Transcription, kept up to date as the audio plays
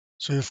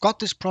So you've got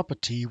this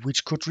property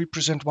which could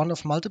represent one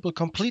of multiple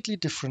completely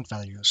different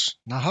values.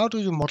 Now how do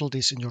you model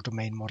this in your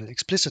domain model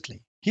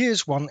explicitly? Here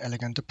is one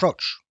elegant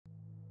approach.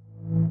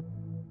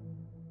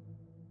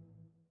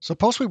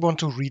 Suppose we want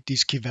to read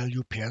these key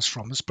value pairs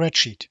from a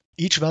spreadsheet.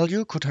 Each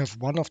value could have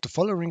one of the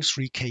following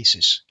three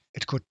cases.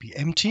 It could be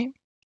empty,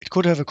 it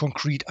could have a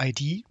concrete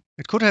ID,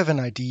 it could have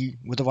an ID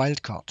with a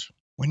wildcard.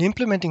 When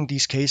implementing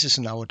these cases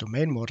in our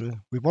domain model,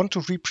 we want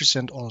to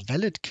represent all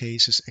valid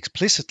cases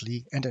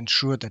explicitly and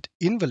ensure that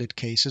invalid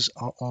cases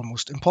are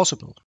almost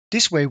impossible.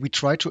 This way we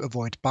try to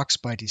avoid bugs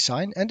by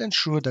design and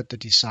ensure that the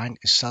design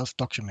is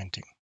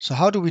self-documenting. So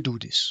how do we do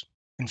this?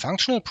 In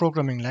functional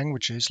programming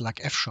languages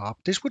like F#,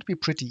 this would be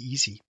pretty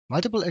easy.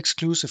 Multiple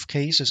exclusive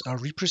cases are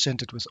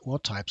represented with OR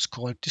types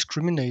called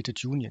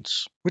discriminated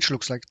unions, which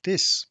looks like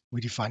this.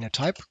 We define a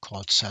type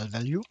called cell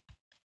value,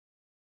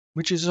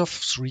 which is of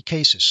three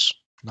cases.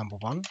 Number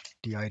one,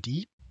 the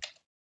ID,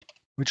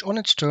 which on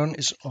its turn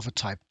is of a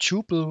type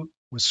tuple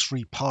with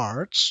three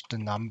parts, the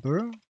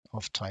number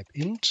of type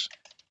int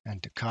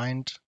and the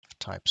kind of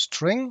type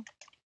string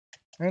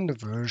and the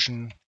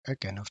version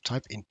again of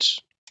type int.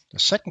 The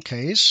second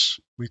case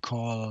we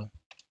call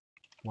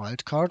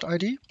wildcard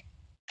ID,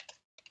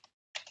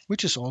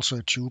 which is also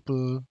a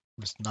tuple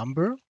with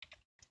number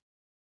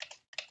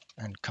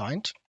and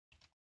kind.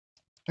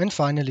 And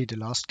finally the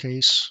last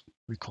case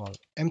we call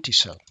empty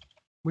cell,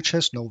 which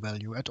has no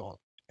value at all.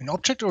 In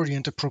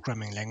object-oriented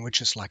programming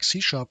languages like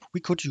C#,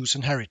 we could use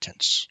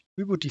inheritance.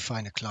 We would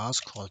define a class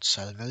called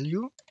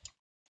cellValue,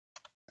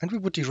 and we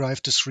would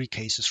derive the three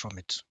cases from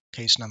it.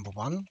 Case number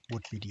one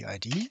would be the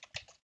ID,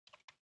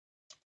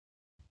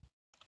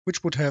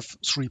 which would have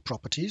three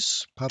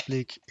properties: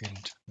 public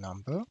int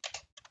number,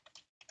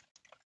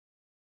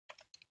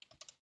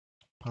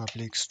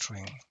 public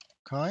string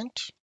kind,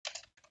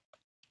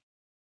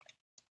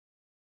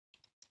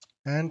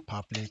 and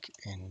public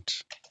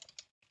int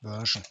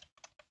version.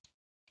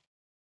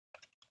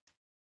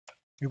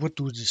 We would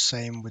do the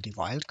same with the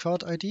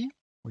wildcard ID,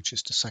 which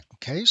is the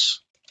second case.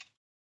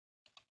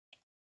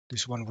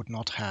 This one would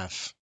not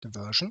have the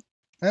version.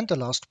 And the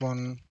last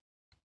one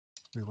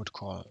we would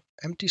call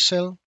empty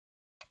cell,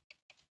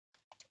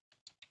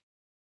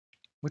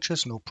 which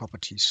has no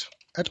properties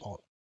at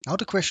all. Now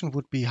the question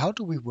would be, how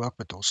do we work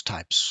with those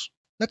types?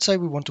 Let's say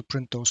we want to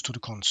print those to the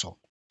console.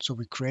 So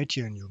we create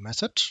here a new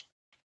method,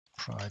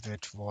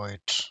 private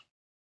void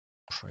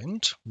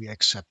print. We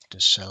accept the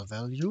cell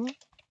value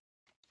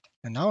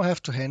and now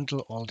have to handle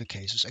all the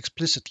cases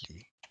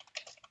explicitly.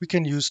 We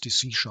can use the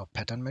C#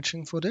 pattern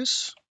matching for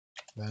this.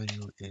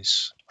 Value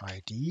is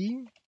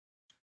ID.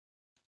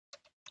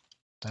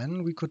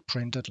 Then we could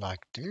print it like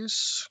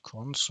this,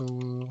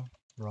 console,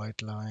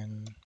 write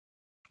line,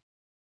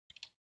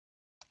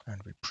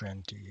 and we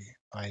print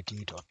the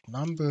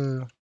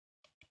ID.number,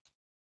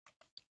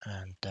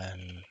 and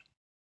then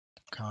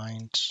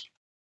kind,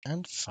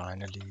 and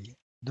finally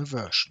the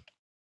version.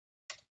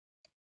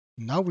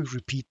 Now we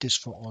repeat this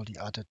for all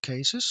the other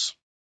cases.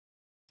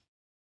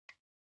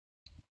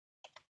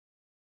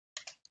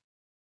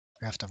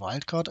 We have the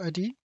wildcard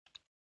ID.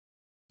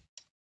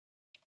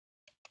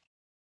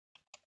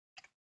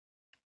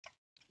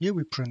 Here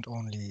we print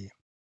only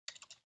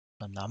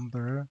the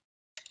number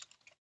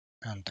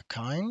and the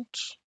kind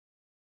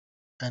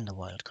and the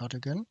wildcard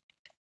again.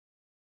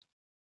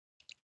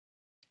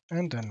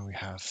 And then we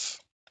have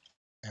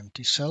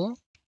empty cell,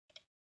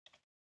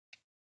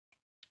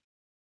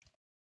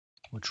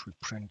 which we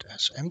print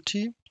as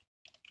empty.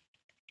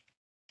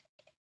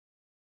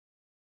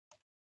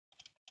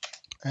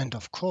 And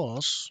of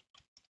course,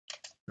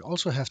 we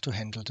also have to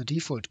handle the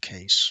default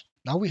case.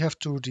 Now we have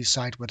to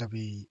decide whether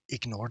we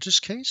ignore this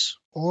case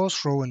or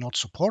throw a not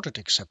supported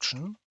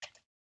exception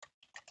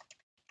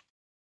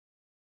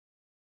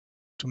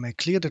to make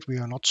clear that we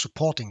are not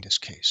supporting this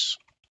case.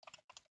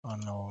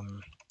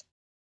 Unknown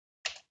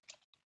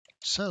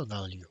cell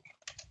value,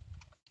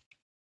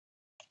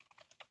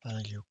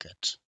 value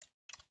get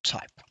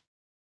type.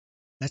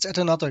 Let's add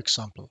another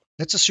example.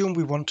 Let's assume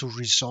we want to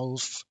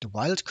resolve the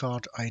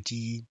wildcard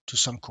ID to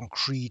some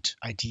concrete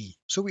ID.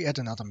 So we add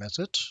another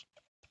method,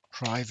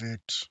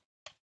 private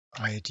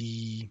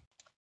ID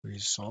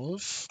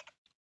resolve.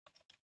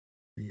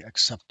 We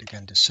accept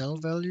again the cell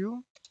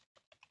value.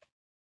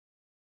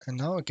 And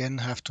now again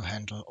have to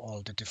handle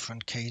all the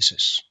different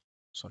cases.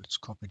 So let's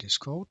copy this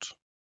code.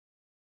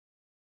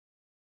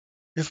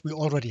 If we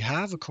already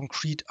have a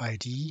concrete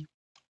ID,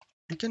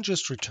 we can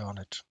just return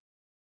it.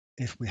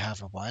 If we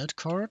have a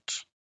wildcard,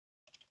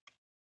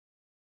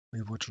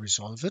 we would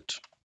resolve it.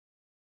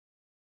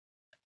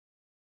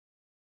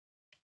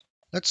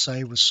 Let's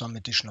say with some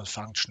additional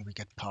function we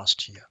get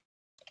passed here.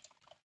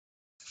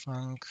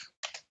 Func,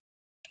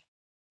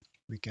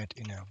 we get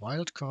in a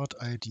wildcard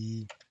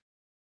ID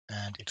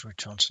and it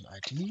returns an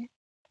ID.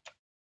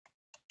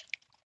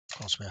 Of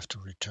course, we have to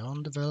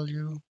return the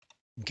value.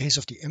 In case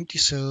of the empty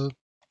cell,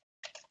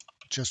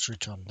 just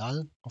return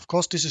null. Of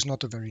course, this is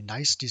not a very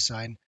nice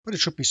design, but it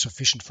should be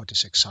sufficient for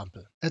this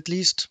example. At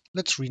least,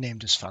 let's rename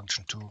this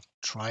function to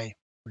try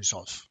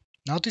resolve.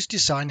 Now this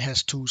design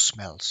has two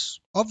smells.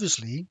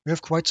 Obviously, we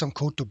have quite some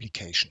code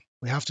duplication.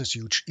 We have this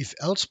huge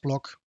if-else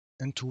block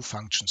and two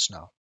functions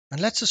now.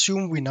 And let's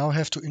assume we now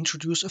have to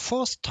introduce a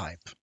fourth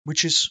type,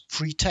 which is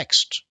free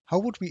text. How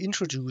would we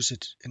introduce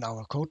it in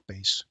our code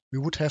base? We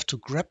would have to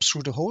grab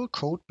through the whole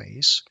code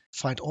base,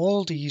 find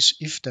all these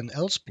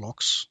if-then-else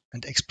blocks,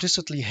 and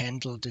explicitly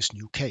handle this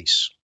new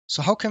case.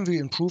 So how can we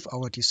improve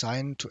our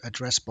design to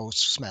address both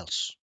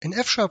smells? In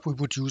F# we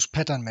would use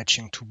pattern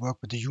matching to work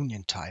with the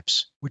union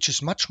types, which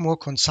is much more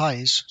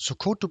concise, so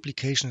code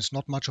duplication is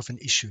not much of an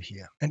issue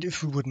here. And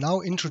if we would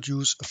now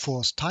introduce a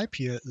fourth type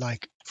here,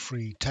 like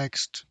free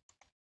text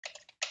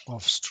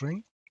of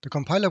string, the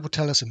compiler would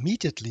tell us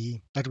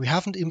immediately that we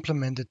haven't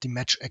implemented the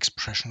match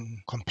expression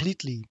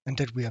completely and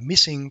that we are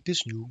missing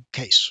this new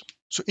case.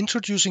 So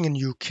introducing a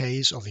new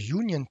case of a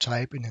union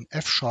type in an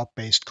F#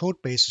 based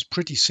code base is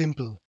pretty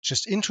simple.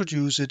 Just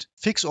introduce it,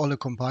 fix all the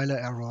compiler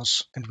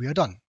errors, and we are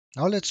done.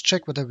 Now let's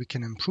check whether we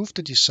can improve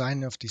the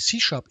design of the C#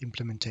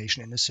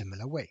 implementation in a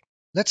similar way.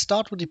 Let's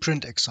start with the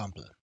print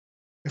example.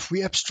 If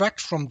we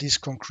abstract from this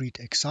concrete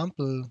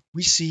example,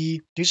 we see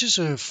this is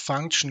a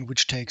function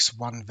which takes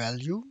one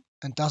value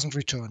and doesn't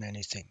return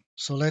anything.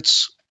 So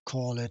let's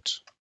call it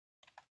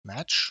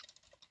match.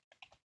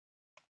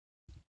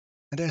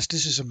 And as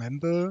this is a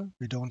member,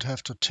 we don't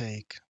have to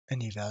take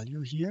any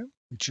value here.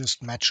 We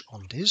just match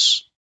on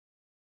this.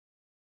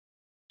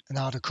 And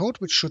now the code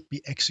which should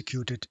be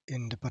executed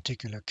in the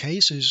particular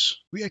cases,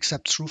 we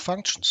accept through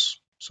functions.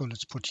 So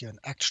let's put here an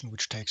action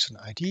which takes an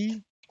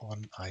ID,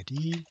 on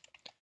ID,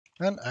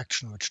 an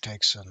action which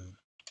takes an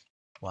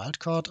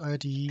wildcard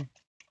ID,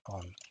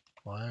 on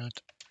wildcard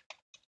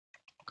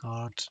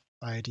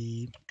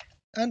ID,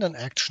 and an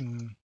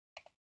action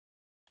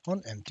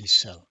on empty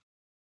cell.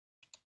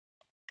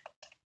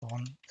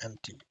 On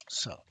empty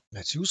cell.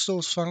 Let's use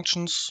those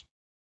functions.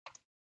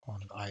 On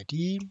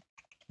ID,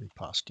 we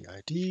pass the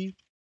ID.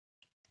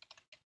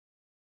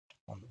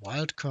 On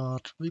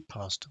wildcard, we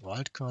pass the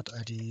wildcard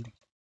ID.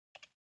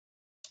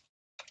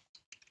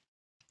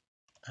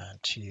 And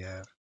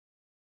here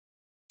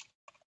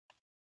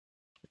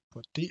we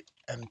put the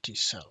empty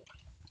cell.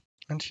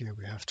 And here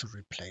we have to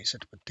replace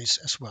it with this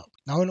as well.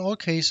 Now in all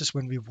cases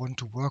when we want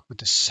to work with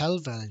the cell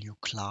value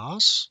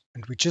class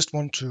and we just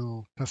want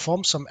to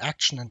perform some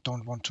action and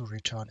don't want to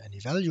return any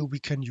value, we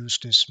can use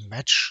this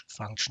match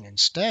function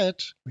instead.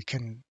 We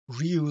can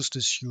reuse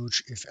this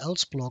huge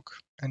if-else block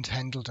and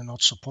handle the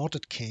not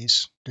supported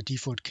case, the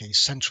default case,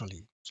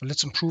 centrally. So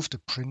let's improve the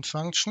print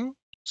function.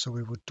 So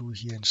we would do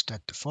here instead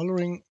the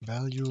following: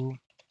 value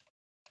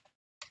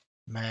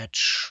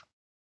match.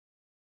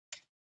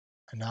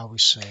 And now we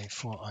say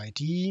for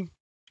ID,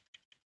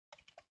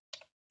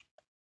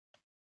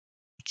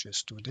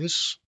 just do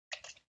this,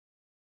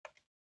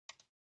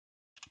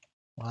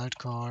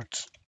 wildcard,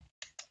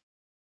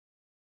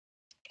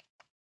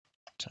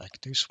 tag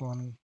this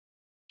one,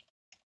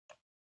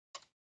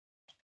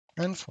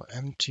 and for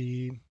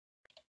empty,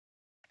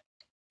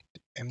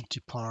 the empty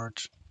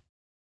part,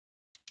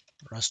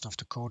 the rest of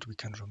the code we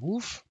can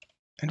remove,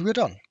 and we're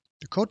done.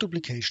 The code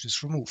duplication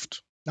is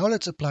removed. Now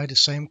let's apply the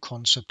same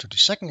concept to the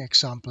second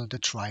example, the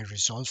try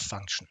resolve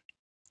function.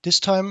 This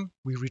time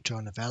we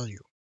return a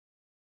value.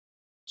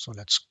 So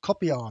let's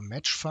copy our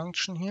match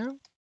function here.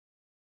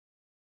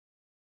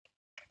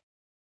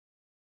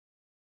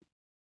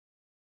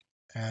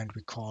 And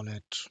we call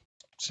it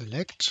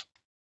select.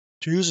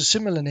 To use a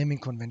similar naming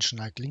convention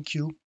like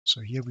LinkQ,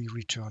 so here we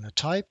return a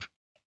type.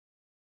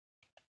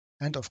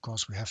 And of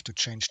course we have to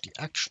change the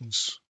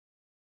actions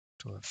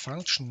to a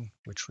function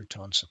which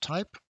returns a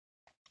type.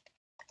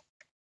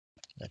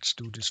 Let's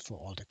do this for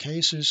all the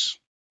cases.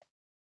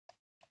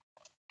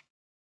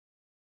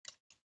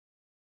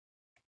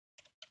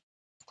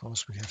 Of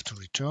course we have to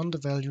return the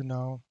value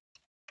now,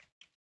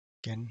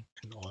 again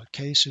in all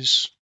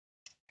cases.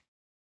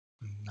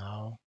 And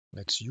now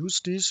let's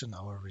use this in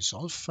our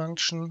resolve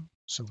function.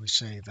 So we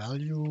say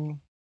value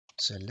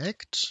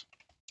select.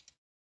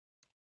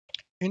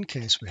 In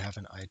case we have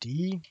an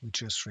ID, we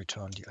just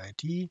return the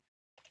ID.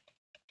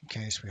 In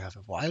case we have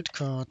a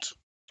wildcard,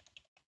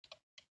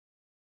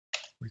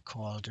 we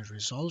call the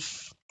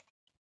resolve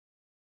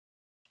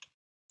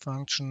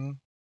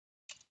function.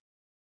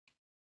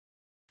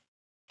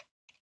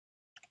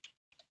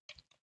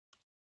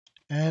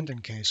 And in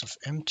case of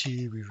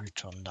empty, we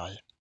return null.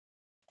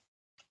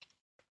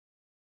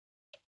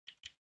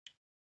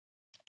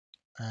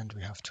 And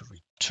we have to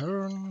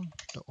return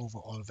the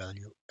overall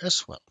value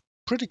as well.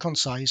 Pretty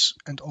concise,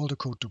 and all the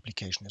code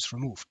duplication is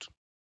removed.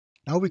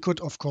 Now we could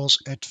of course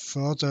add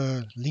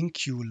further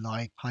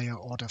LinkQ-like higher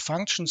order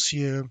functions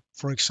here,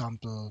 for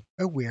example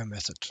a where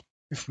method.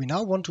 If we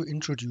now want to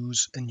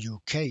introduce a new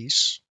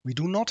case, we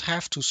do not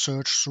have to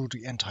search through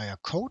the entire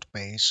code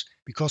base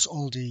because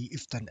all the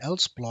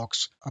if-then-else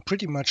blocks are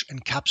pretty much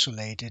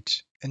encapsulated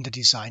in the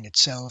design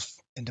itself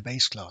in the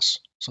base class.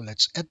 So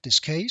let's add this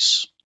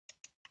case.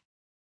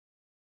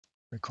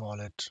 We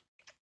call it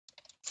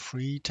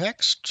free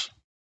text,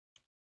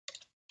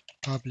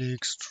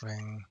 public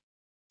string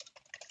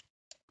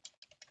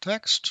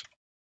text.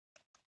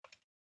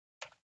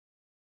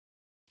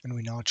 And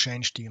we now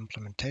change the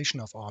implementation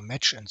of our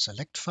match and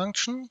select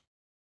function.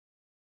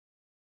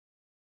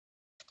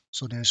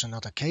 So there's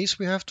another case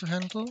we have to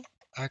handle.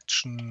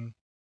 Action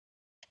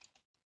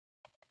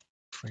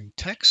free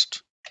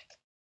text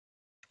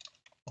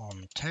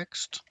on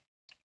text.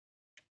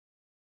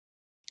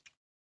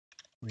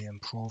 We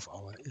improve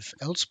our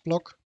if-else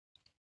block.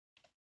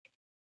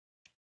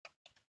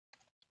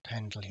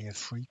 Handle here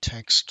free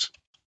text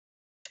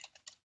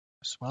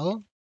as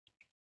well.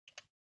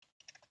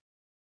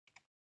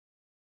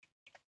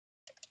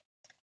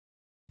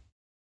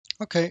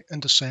 Okay,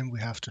 and the same we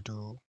have to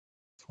do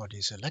for the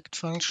select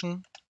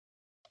function.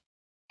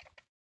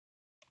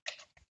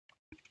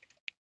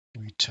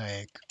 We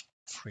take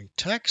free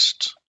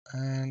text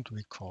and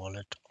we call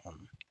it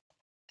on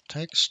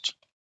text.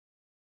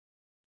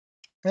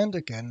 And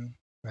again,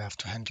 we have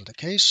to handle the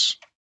case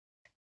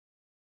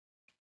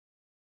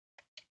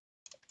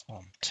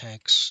on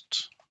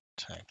text,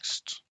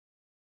 text.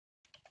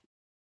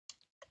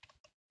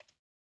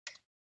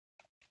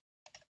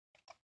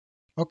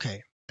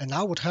 Okay, and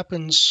now what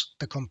happens,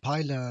 the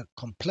compiler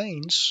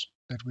complains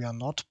that we are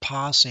not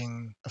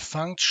passing a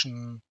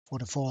function for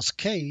the fourth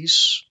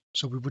case.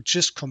 So we would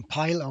just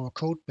compile our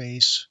code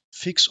base,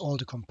 fix all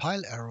the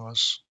compile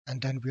errors, and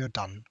then we are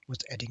done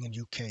with adding a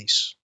new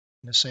case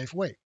in a safe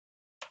way.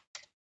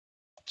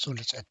 So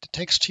let's add the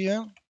text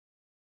here.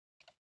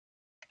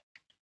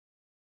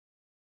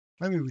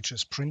 Maybe we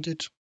just print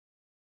it.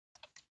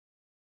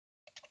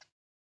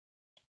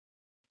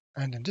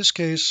 And in this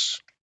case,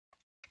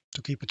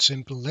 to keep it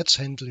simple, let's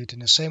handle it in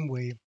the same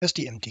way as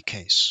the empty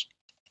case.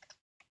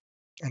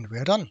 And we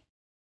are done.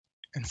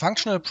 In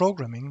functional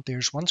programming, there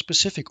is one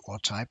specific OR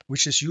type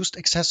which is used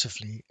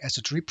excessively as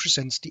it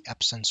represents the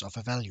absence of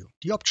a value,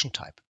 the option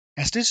type.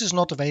 As this is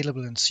not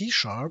available in C#,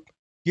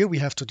 here we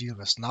have to deal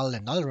with null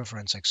and null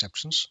reference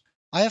exceptions.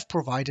 I have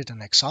provided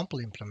an example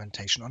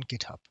implementation on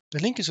GitHub. The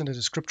link is in the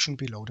description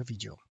below the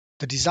video.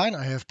 The design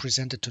I have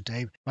presented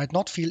today might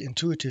not feel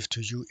intuitive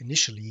to you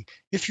initially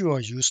if you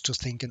are used to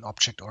think in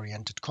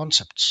object-oriented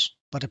concepts,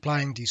 but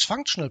applying these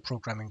functional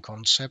programming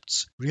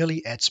concepts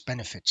really adds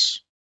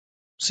benefits.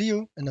 See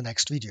you in the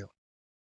next video.